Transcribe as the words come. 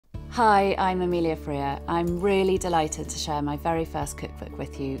Hi, I'm Amelia. I'm really delighted to share my very first cookbook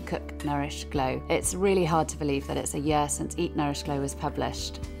with you, Cook, Nourish, Glow. It's really hard to believe that it's a year since Eat, Nourish, Glow was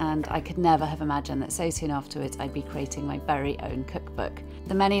published, and I could never have imagined that so soon afterwards I'd be creating my very own cookbook.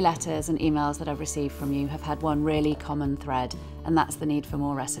 The many letters and emails that I've received from you have had one really common thread, and that's the need for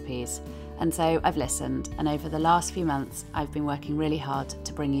more recipes. And so I've listened, and over the last few months I've been working really hard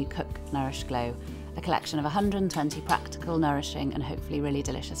to bring you Cook, Nourish, Glow, a collection of 120 practical, nourishing and hopefully really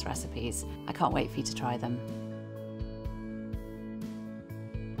delicious recipes. I can't wait for you to try them.